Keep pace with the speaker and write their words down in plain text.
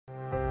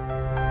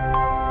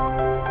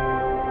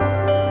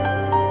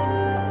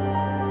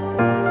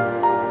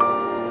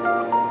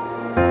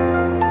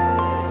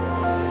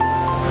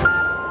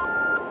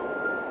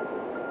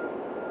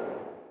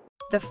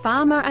The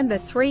Farmer and the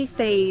Three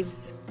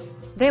Thieves.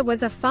 There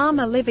was a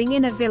farmer living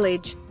in a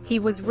village. He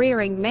was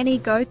rearing many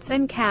goats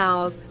and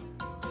cows.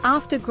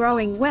 After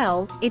growing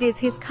well, it is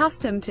his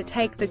custom to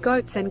take the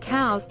goats and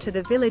cows to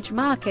the village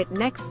market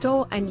next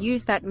door and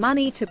use that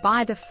money to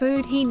buy the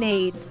food he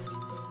needs.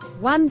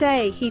 One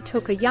day he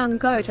took a young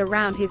goat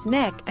around his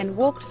neck and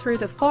walked through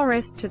the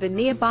forest to the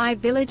nearby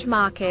village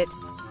market.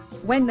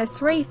 When the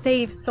three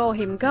thieves saw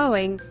him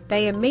going,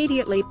 they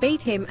immediately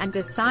beat him and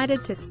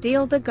decided to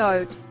steal the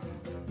goat.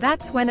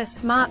 That's when a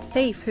smart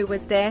thief who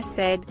was there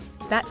said,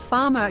 "That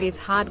farmer is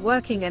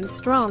hard-working and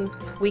strong,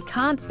 we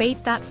can't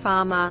beat that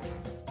farmer."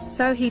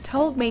 So he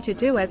told me to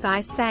do as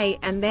I say,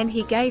 and then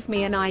he gave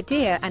me an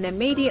idea, and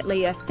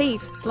immediately a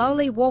thief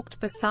slowly walked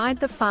beside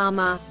the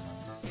farmer.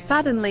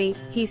 Suddenly,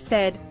 he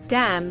said,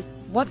 "Damn,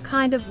 what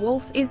kind of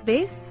wolf is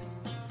this?"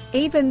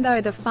 Even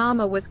though the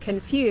farmer was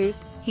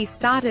confused, he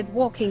started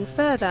walking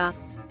further.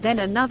 Then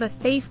another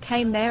thief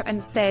came there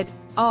and said,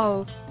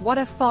 "Oh, what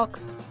a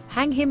fox,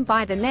 hang him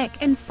by the neck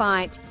and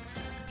fight."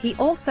 He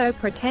also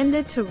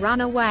pretended to run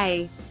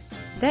away.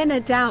 Then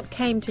a doubt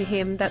came to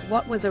him that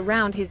what was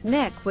around his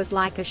neck was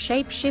like a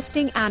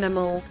shape-shifting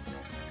animal.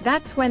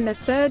 That's when the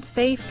third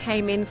thief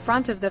came in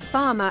front of the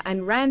farmer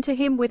and ran to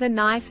him with a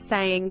knife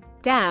saying,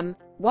 "Damn,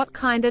 what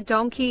kind of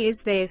donkey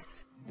is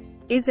this?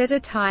 Is it a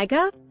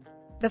tiger?"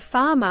 The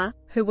farmer,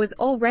 who was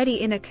already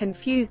in a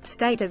confused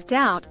state of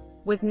doubt,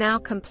 was now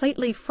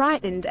completely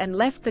frightened and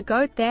left the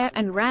goat there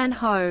and ran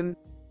home.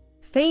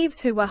 Thieves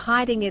who were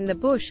hiding in the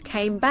bush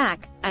came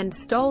back, and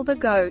stole the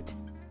goat.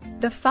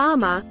 The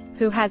farmer,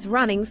 who has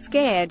running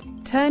scared,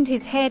 turned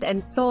his head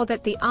and saw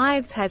that the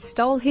Thieves has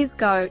stole his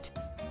goat.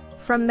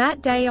 From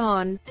that day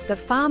on, the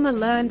farmer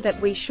learned that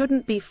we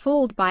shouldn't be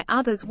fooled by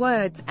others'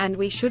 words, and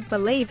we should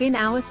believe in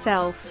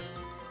ourselves.